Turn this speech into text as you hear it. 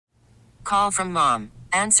call from mom.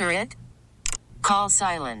 Answer it. Call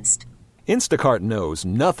silenced. Instacart knows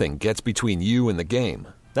nothing gets between you and the game.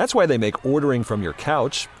 That's why they make ordering from your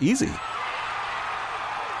couch easy.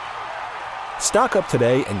 Stock up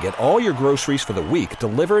today and get all your groceries for the week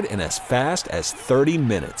delivered in as fast as 30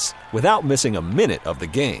 minutes without missing a minute of the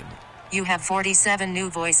game. You have 47 new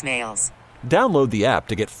voicemails. Download the app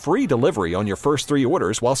to get free delivery on your first 3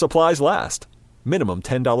 orders while supplies last. Minimum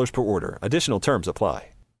 $10 per order. Additional terms apply.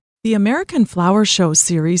 The American Flower Show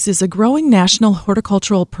series is a growing national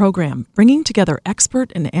horticultural program bringing together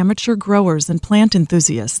expert and amateur growers and plant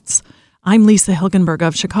enthusiasts. I'm Lisa Hilgenberg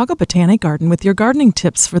of Chicago Botanic Garden with your gardening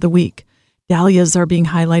tips for the week. Dahlias are being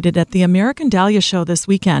highlighted at the American Dahlia Show this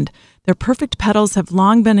weekend. Their perfect petals have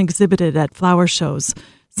long been exhibited at flower shows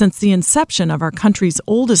since the inception of our country's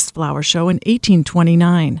oldest flower show in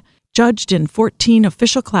 1829. Judged in 14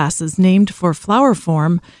 official classes named for flower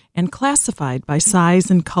form and classified by size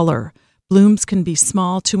and color. Blooms can be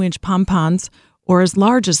small 2-inch pompons or as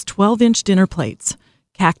large as 12-inch dinner plates.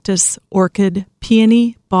 Cactus, orchid,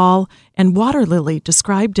 peony, ball, and water lily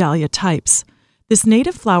describe dahlia types. This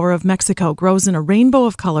native flower of Mexico grows in a rainbow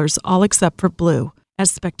of colors, all except for blue.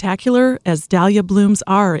 As spectacular as dahlia blooms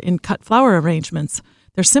are in cut flower arrangements,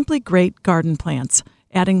 they're simply great garden plants,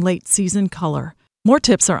 adding late-season color. More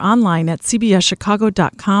tips are online at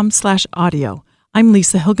cbschicago.com/audio. I'm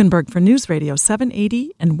Lisa Hilgenberg for News Radio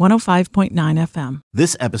 780 and 105.9 FM.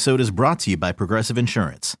 This episode is brought to you by Progressive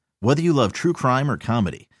Insurance. Whether you love true crime or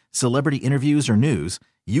comedy, celebrity interviews or news,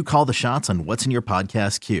 you call the shots on what's in your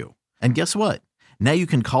podcast queue. And guess what? Now you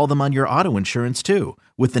can call them on your auto insurance too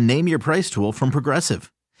with the Name Your Price tool from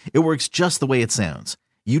Progressive. It works just the way it sounds.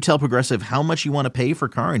 You tell Progressive how much you want to pay for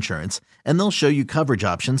car insurance, and they'll show you coverage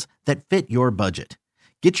options that fit your budget.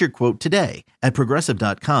 Get your quote today at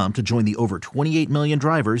Progressive.com to join the over 28 million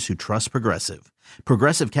drivers who trust Progressive.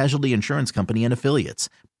 Progressive Casualty Insurance Company and Affiliates.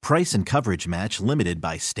 Price and coverage match limited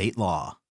by state law.